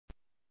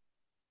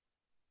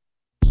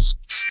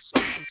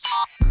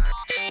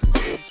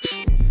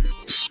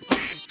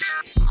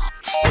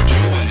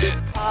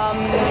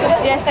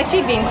It's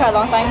actually been quite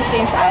a long time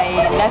since I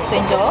left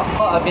St. Joe.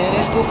 I've been in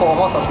this school for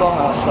almost as long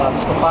as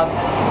Mr. Pan,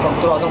 from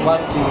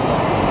 2001 to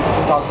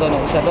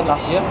 2007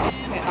 last year.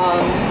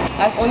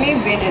 I've only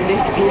been in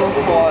this school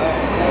for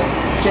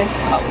just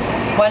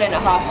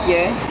 1.5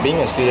 years.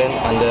 Being a student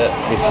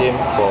with him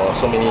for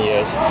so many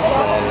years,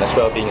 and as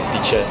well being a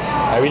teacher,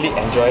 I really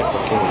enjoyed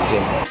working with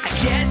him.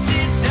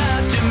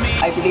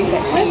 I believe that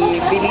he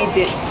really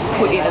did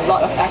put in a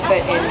lot of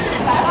effort in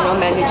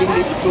managing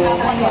this school.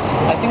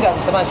 I think that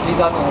Mr. Pan has really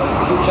done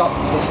a good job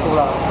in the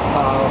school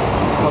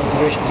for the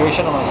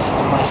duration of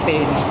my stay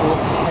in the school.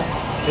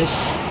 He's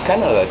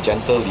kind of a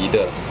gentle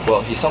leader. Well,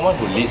 he's someone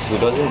who leads, who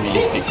doesn't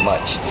really speak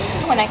much.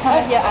 When I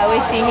come here, I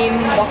always see him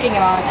walking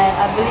around, and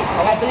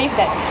I believe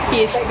that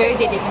he is very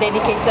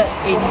dedicated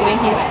in doing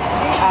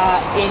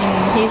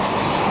his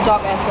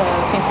job as a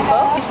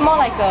principal. He's more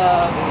like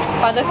a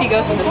father figure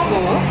to the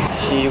school.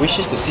 He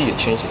wishes to see a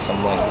change in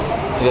someone.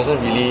 He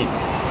doesn't really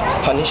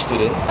punish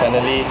students.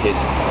 Finally,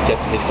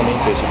 he's coming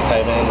to his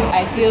retirement.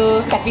 I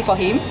feel happy for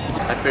him.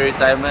 Happy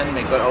retirement.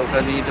 May God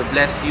continue to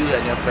bless you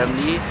and your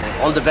family.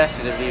 And all the best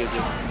in the day you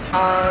do.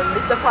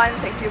 Mr. Pan,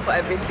 thank you for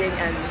everything,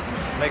 and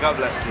may God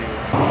bless you.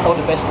 All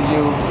the best to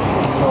you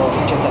in your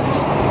future plans.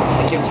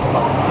 Thank you, Mr.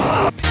 Pan.